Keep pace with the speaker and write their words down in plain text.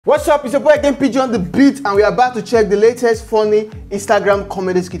What's up? It's your boy again, PG on the beat, and we are about to check the latest funny Instagram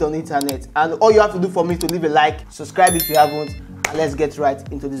comedy skit on the internet. And all you have to do for me is to leave a like, subscribe if you haven't, and let's get right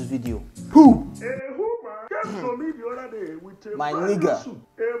into this video. Who? Hey, who man came to me the other day with a My brand nigga. new suit,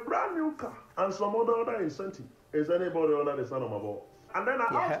 a brand new car, and some other incentive. Is anybody under the sun of my ball? And then I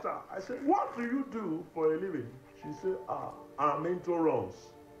asked her, I said, what do you do for a living? She said, I'm into runs.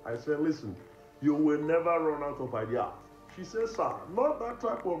 I said, listen, you will never run out of ideas. She said, sir, not that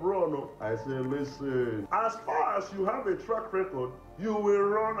type of run. No. I said, listen, as far as you have a track record, you will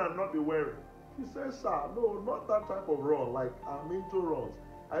run and not be wearing. She said, sir, no, not that type of run, like I'm into runs.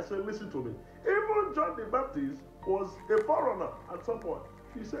 I said, listen to me. Even John the Baptist was a forerunner at some point.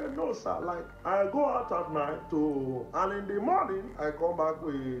 She said, no, sir, like I go out at night and in the morning, I come back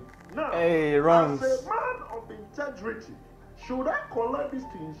with, now, hey, runs. As a man of integrity, should I collect these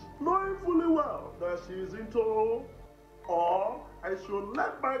things knowing fully well that she is into, or I should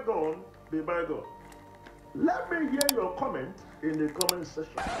let bygone be bygone? Let me hear your comment in the comment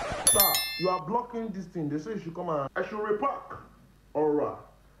section. Sir, you are blocking this thing. They say you should come and I should repark. Alright.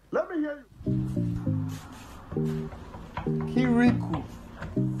 Let me hear you. Kirikou.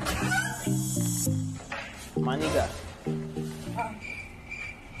 My nigga.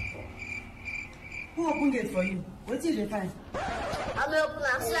 Who opened it for you? What did you find? I'm open.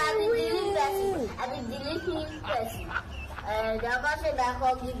 So I be deleting person. I be deleting person. The other said I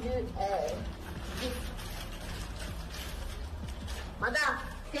can give you gift. Madam,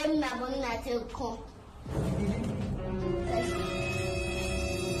 tell me my money I tell come.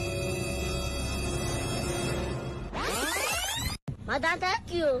 Madam,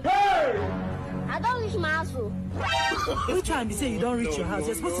 thank you. Hey! I don't reach my house. Which time you say you don't reach your house?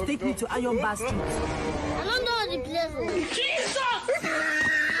 You're supposed to take me to Ayomidate Street. I don't know the place. Jesus!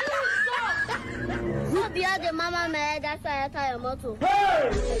 So behind the mama man, that's why I tell your motto. Hey!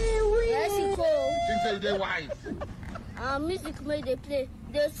 Yes, she cold. Things say they wise. Music made they play.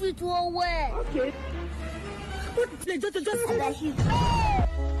 They sweet whole way. Okay.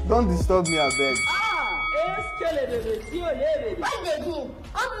 Don't disturb me, I beg. What they do?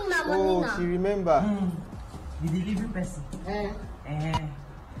 Open my money Oh, now. she remember. The delivery person.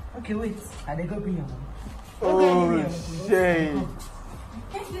 Okay, wait. I they go bring your money. Oh, shit.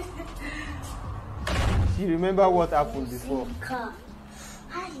 She remember what happened before.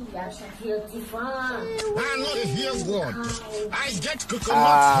 I know the hear word. I get coconut.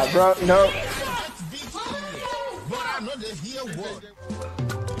 Ah, bro, no. But I know the hear word.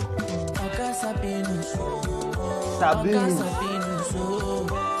 Sabine.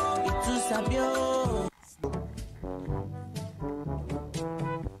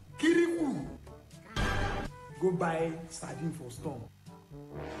 Kirikou. Go buy sardine for storm.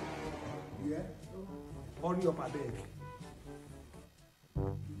 Yeah? Hurry up, I beg.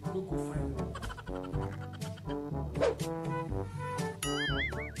 No go find one.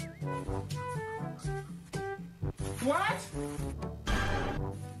 What?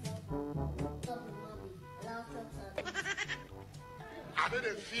 I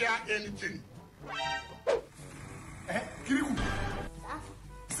didn't fear anything. Kirikou.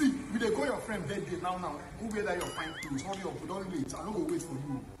 See, we dey go your friend birthday now. Who wear that your fine clothes? Hurry up, we don't wait. I no go wait for you.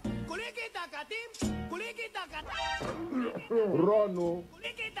 Run, no.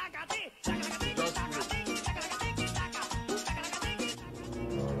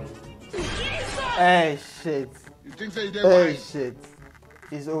 Hey, shit. You think say they Hey, wise? shit.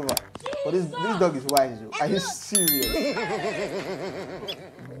 It's over. But this dog is wise, yo. Are you serious?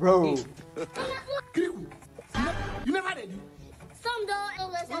 Bro. Kirikou. You never ready? Some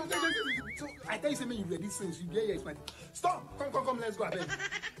don't listen. So I tell you something you ready since you get here. Stop. Come, let's go, I beg.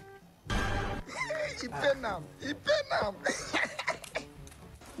 He pay now.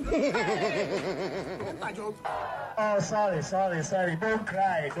 Oh, sorry. Don't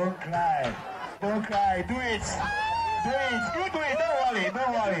cry. Do it. You do it.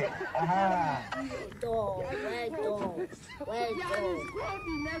 Don't worry. Aha. Dog.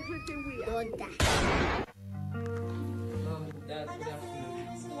 Don't die.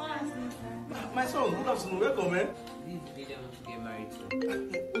 My son, good afternoon. Welcome, man. This is the lady I want to get married to.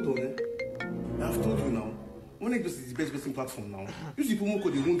 Hold on, man. I've told you now. OneX is the best betting platform now. Use the promo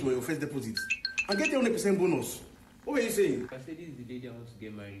code Iwundu for your first deposit and get the 100% bonus. What were you saying? I said this is the lady I want to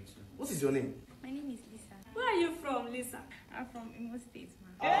get married to. What is your name? My name is Lisa. Where are you from, Lisa? I'm from Imo State,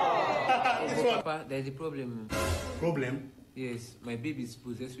 man. Papa, there's a problem. Problem? Yes, my baby is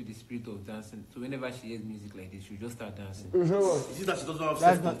possessed with the spirit of dancing. So whenever she hears music like this, she'll just start dancing. You see that she doesn't have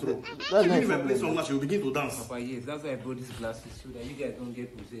self-control. Even if I play song now, she will begin to dance. Papa, yes, that's why I brought these glasses so that you guys don't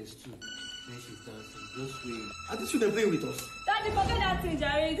get possessed too. When she's dancing, just wait. Are these children playing with us? Daddy, forget that thing,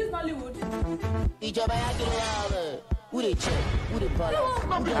 Jerry. This is Nollywood. Who they check? Who they balance?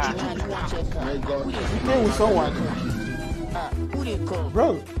 Who they check? You play with someone. Who they come?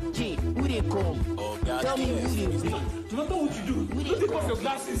 Bro. G, who they come? Tell me who they be. Do not know what you do. You take off your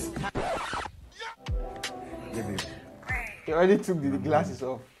glasses. He already took the glasses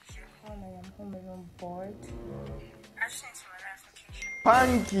off. I'm bored. I've seen to my last location.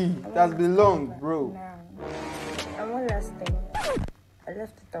 Panky, that's been long, bro. Now, and one last thing. I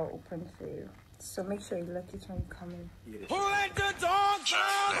left the door open for you. So make sure you lock it when you come in. Who let the dog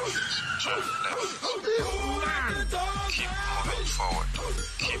out? Keep moving forward.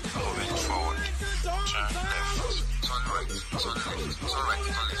 Keep moving forward. Turn left. Turn right. Turn left. Turn right.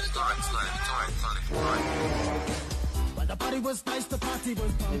 Turn left. Turn right. Turn left. Turn right. Turn left. Turn right. But the party was nice. The party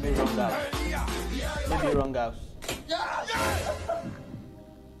was Maybe wrong house. Maybe wrong house.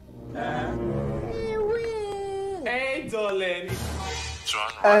 Hey, darling.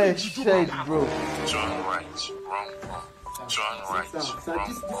 Turn right. Shit, bro. Turn right. Wrong. Turn right. Wrong.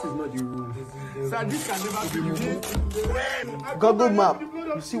 This is not the room. Sir, this can never be the room. Google map.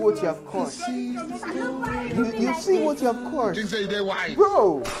 You see what you have caused. You see what you have caused.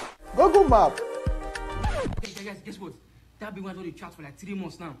 Bro, Google map. Hey, guys, guess what? That been one of the chat for like 3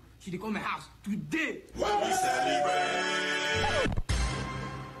 months now. She come my house today. Babe,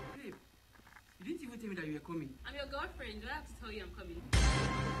 you didn't even tell me that you were coming. I'm your girlfriend. Do I have to tell you I'm coming?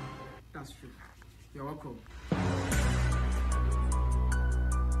 That's true. You're welcome.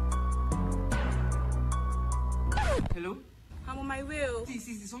 Hello? I'm on my way.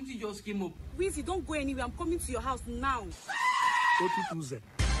 See, something just came up. Weezy, don't go anywhere. I'm coming to your house now. Go to Tuesday.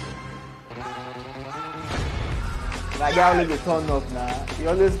 That guy always turn up now. He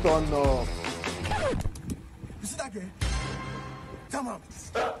always turn up. You see that guy? Come on.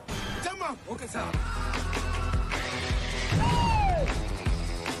 Come on. Okay, sir.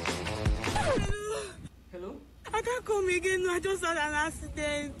 Hello? I can't come again. No, I just had an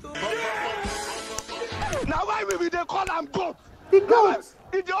accident. Now why will they call him goat? The goat.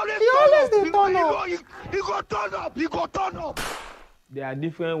 He always turn up. He go turn up. He go turn up. There are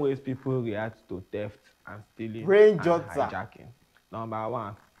different ways people react to theft and stealing BrainJotter. and hijacking. Number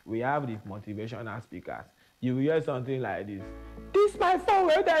one, we have the motivational speakers. You will hear something like this. This my phone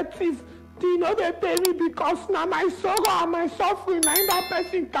where that thief. You know they pay me because now my sorrow and my suffering and that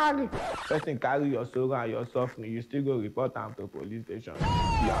person carry. Person carry your sorrow and your suffering, you still go report them to police station.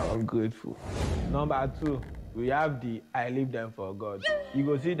 You are ungrateful. Number two, we have the I leave them for God. You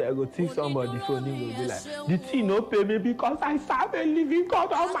go see they go thief somebody phone, you go be like, the thing no pay me because I serve a living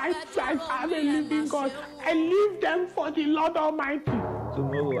God Almighty. I serve a living God. I leave them for the Lord Almighty.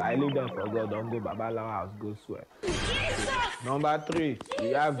 Tomorrow, I leave them for God, don't go Babalawa house, go swear. Number three, we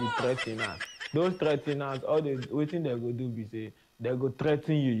have the threateners. Those threateners, all the waiting they go do be say, they go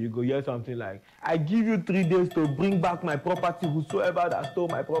threaten you, you go hear something like, I give you 3 days to bring back my property, whosoever that stole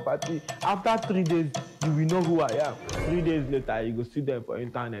my property. After 3 days, you will know who I am. 3 days later, you go see them for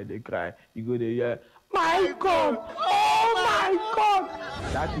internet, they cry. You go there, hear, my God, oh my God.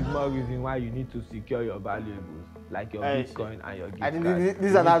 That is more reason why you need to secure your valuables, like your Bitcoin and your gift card.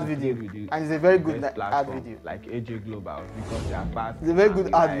 This is an ad video, and it's a very good ad video. Like AJ Global, because they are fast. It's a very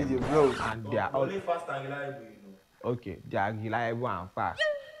good ad video, bro. And they are only fast and reliable, you know. Okay, they are reliable and fast.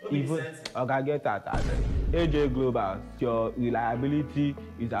 Even okay, get that AJ Global, your reliability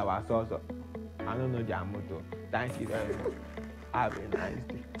is our source. I don't know their motto. Thank you very much. Have a nice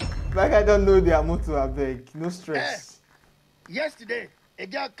day. Like I don't know their motto, I beg. No stress. Yesterday, a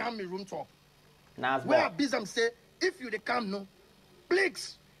girl came in room top. Nastyblaq. Where Bizam say, if you the come no,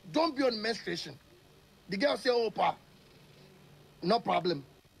 please don't be on menstruation. The girl say, oh pa, no problem.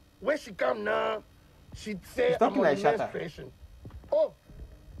 When she come now, she say, I'm on like menstruation. Oh,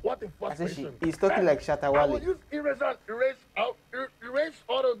 what a frustration. He's talking like Shatta Wale. I will use eraser, erase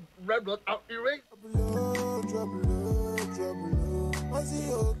all the red blood out, erase.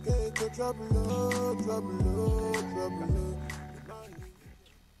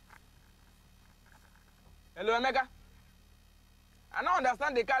 Hello, Emeka. I don't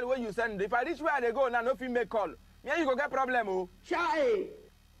understand the call where you send. If I reach where they go now, no female call. Yeah, you go get problem, oh. Shy.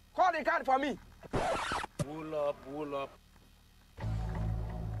 Call the card for me. Pull up, pull up.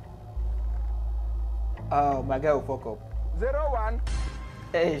 Oh, my guy will fuck up. 01.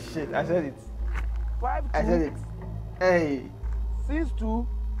 Hey, shit, I said it. 52. I said it. Hey. 62.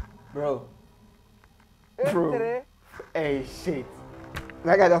 Bro. 83. Hey, shit.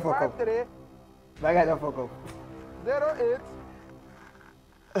 My guy don't fuck up. 53. My guy don't fuck up.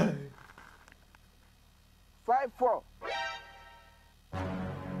 08. 54.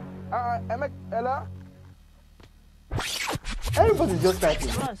 Ella? Everybody's just typing.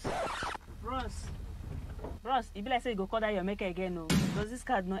 Bros, if like say you go call that your maker again, no. Does this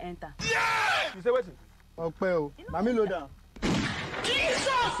card not enter? Yeah! You say what? Okay, Mami load down. Jesus!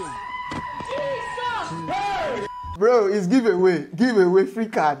 Hey! Bro, it's giveaway, free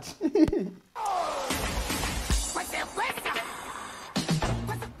card.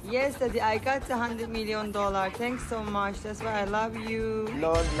 Yes, Daddy, I got $100 million. Thanks so much. That's why I love you.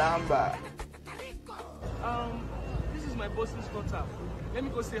 Lordlamba. This is my boss's daughter. Let me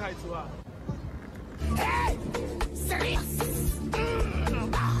go say hi to her. Hey! Serious!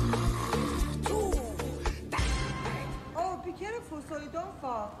 Oh, be careful so you don't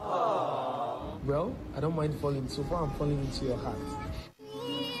fall. Aww. Well, I don't mind falling. So far, I'm falling into your heart.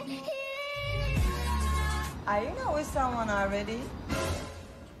 Are you not with someone already?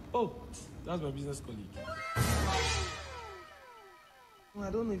 Oh, that's my business colleague. I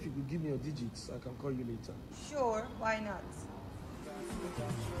don't know if you could give me your digits. I can call you later. Sure, why not?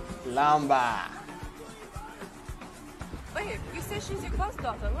 Lamba. Babe, you said she's your boss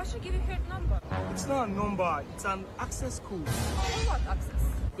daughter. Why should give you her number? It's not a number. It's an access code. What access?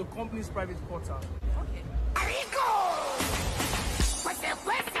 The company's private portal. Okay.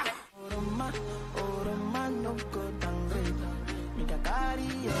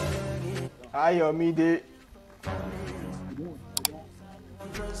 Ayomidate.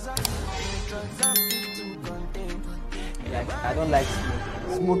 Like, I don't like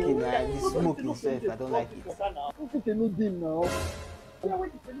smoking. The smoke itself, I don't like it. It's a new deal now. Yeah,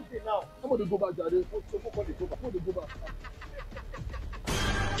 wait, it's a new deal now. Somebody go back, Daddy. Somebody go back.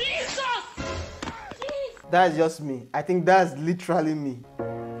 Jesus! That's just me. I think that's literally me. I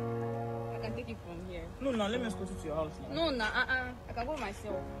can take it from here. No, let me escort you to your house now. No, I can go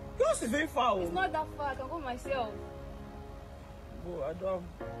myself. Your house is very far. It's not that far. I can go myself. Bro, I don't have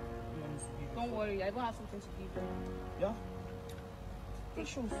money to give. Don't worry, I don't have something to give you. Yeah? Take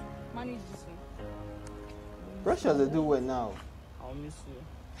shoes. Manage this one. Precious, they do well now. I'll miss you.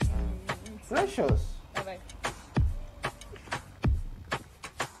 Precious. Bye-bye.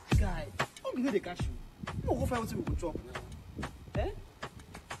 Guy, don't be here to catch you. You go find what we could chop now. Eh?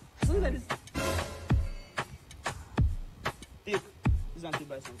 Something like this. Take. This is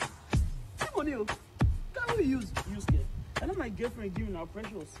buy something. See money, oh. Can't we use care? I know my girlfriend giving her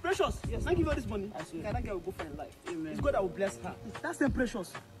Precious. Precious? Yes. I give her this money. I swear. That girl will go for her life. Amen. It's God that will bless her. That's them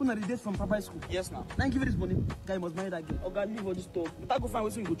Precious. Who are the dates from Papa school? Yes, now. Now give her this money. Guy must marry that girl. Oh God, leave all this talk. But I go find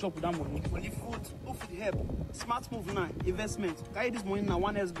what we go chop with that money. When you food, go for the help. Smart move now. Investment. Carry this money now.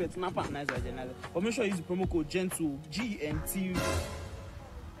 One SBet. Napa. Nice idea. But make sure you use the promo code Gentuu. GNTU.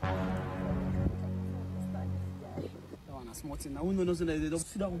 That one a smart thing. Now who knows that they don't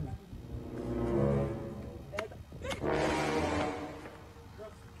see that woman.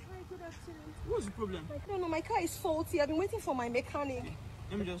 What's the problem? I don't know, my car is faulty. I've been waiting for my mechanic.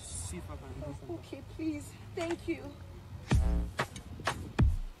 Let me just see if I can do something. Okay, please. Thank you.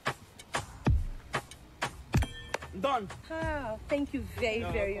 Done. Ah, thank you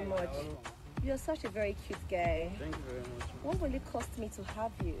very much. You're such a very cute guy. Thank you very much. What will it cost me to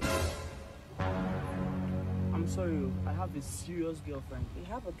have you? I'm sorry, I have a serious girlfriend. You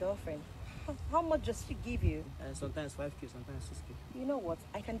have a girlfriend? How much does she give you? Sometimes 5K, sometimes 6K. You know what?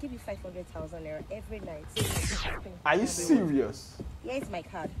 I can give you 500,000 naira every night. Are you serious? Yeah, it's my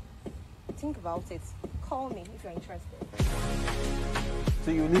card. Think about it. Call me if you're interested.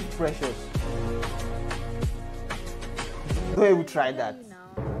 So you need Precious. Don't even try that.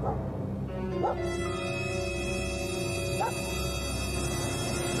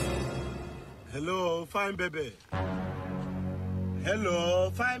 Hello, fine baby.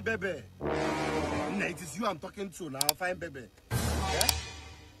 Hello, fine baby. Nah, it is you I'm talking to now, fine baby. Yeah?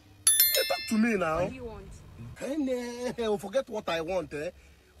 Hey, talk to me now. What do you want? Hey, nah, forget what I want, eh?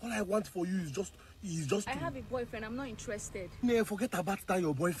 All I want for you is just I have a boyfriend, I'm not interested. Nah, forget about that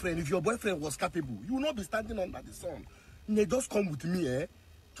your boyfriend. If your boyfriend was capable, you will not be standing under the sun. Nah, just come with me, eh?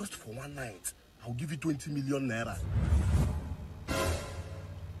 Just for one night. I'll give you 20 million naira.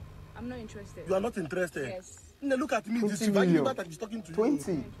 I'm not interested. You are not interested? Yes. Nah, look at me. This is you that I'm talking to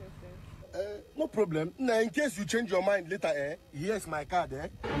 20. you. No problem. Nah, in case you change your mind later, eh? Here's my card, eh?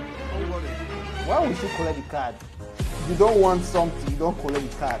 Don't worry. Why would you collect the card? If you don't want something, you don't collect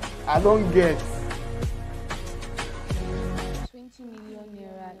the card. I don't get. 20 million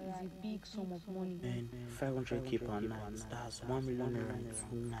naira is a big sum of money. Man, 500k per night. That's 1 million naira in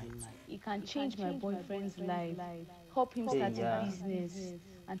 2 nights. It can change my boyfriend's life, help him start a business,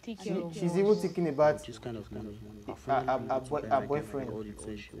 and take care of She's even thinking about this kind of money. her boyfriend. All the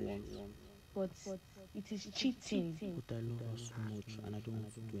things she wants. But It is cheating. But I love her so much and I don't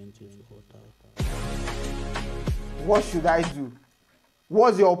want to do anything to hurt her. What should I do?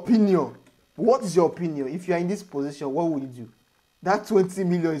 What's your opinion? What is your opinion? If you are in this position, what would you do? That 20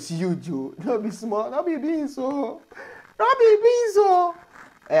 million is huge, yo. Not be small, not be being so. Not be being so.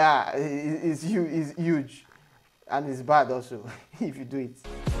 Yeah, it's huge. And it's bad also, if you do it.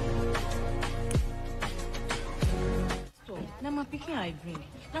 Stop. Now my picking I bring.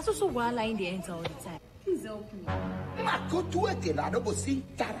 That's also why I lie in the enter all the time. Please help me.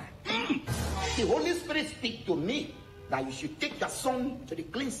 The Holy Spirit speak to me that you should take your son to the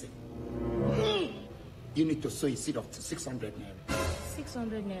cleansing. You need to sow a seed of 600 naira.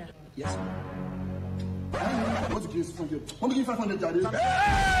 600 naira? Yes, ma'am. What's the 600? I'm giving 500, Daddy.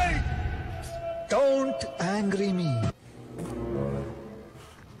 Hey! Don't angry me.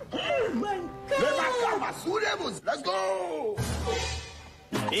 Oh my God! Let's go!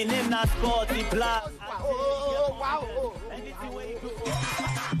 In him not sporty Blaq. Oh, wow.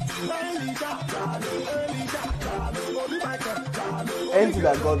 Anything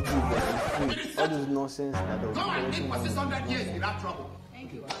that God gives them, all this nonsense that they'll Go and live for 600 years without trouble.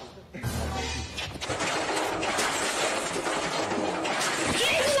 Thank you. Go.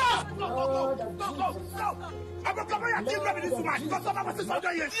 I'm going to come here and give them this woman. Because some of us is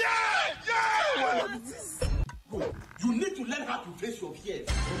 600 years. Yeah. You need to learn how to face your fears.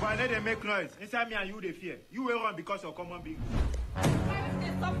 If I let them make noise, inside me and you they fear. You will run because you're common being.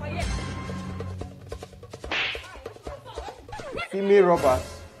 Female robbers.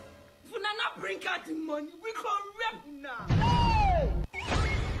 If we not bring out the money, we can rap now.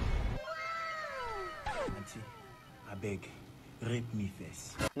 Auntie, I beg, rape me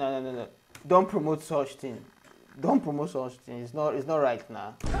first. No. Don't promote such thing. Don't promote such thing. It's not right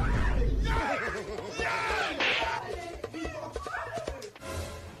now.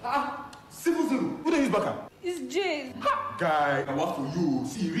 Civil. Who the is back? It's Jay. Guy, I work for you.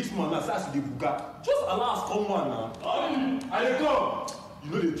 See, rich man, that's the buga. Just allow us come one now. I dey come. You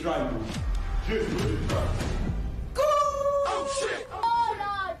know they try, no. Yes, you know they try. Go! Oh, shit! Oh,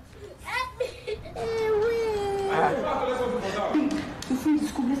 Lord. Help me. Before the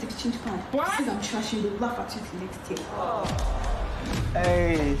school, let's exchange cards. Since I'm trashing, they'll laugh at you till next year.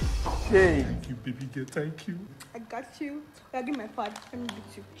 Hey, shit. Thank you, baby girl. Thank you. I got you. I'll give my part. Let me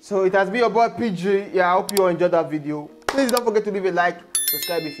beat you. So it has been your boy PG. Yeah, I hope you all enjoyed that video. Please don't forget to leave a like,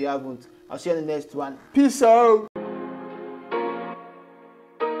 subscribe if you haven't. I'll see you in the next one. Peace out.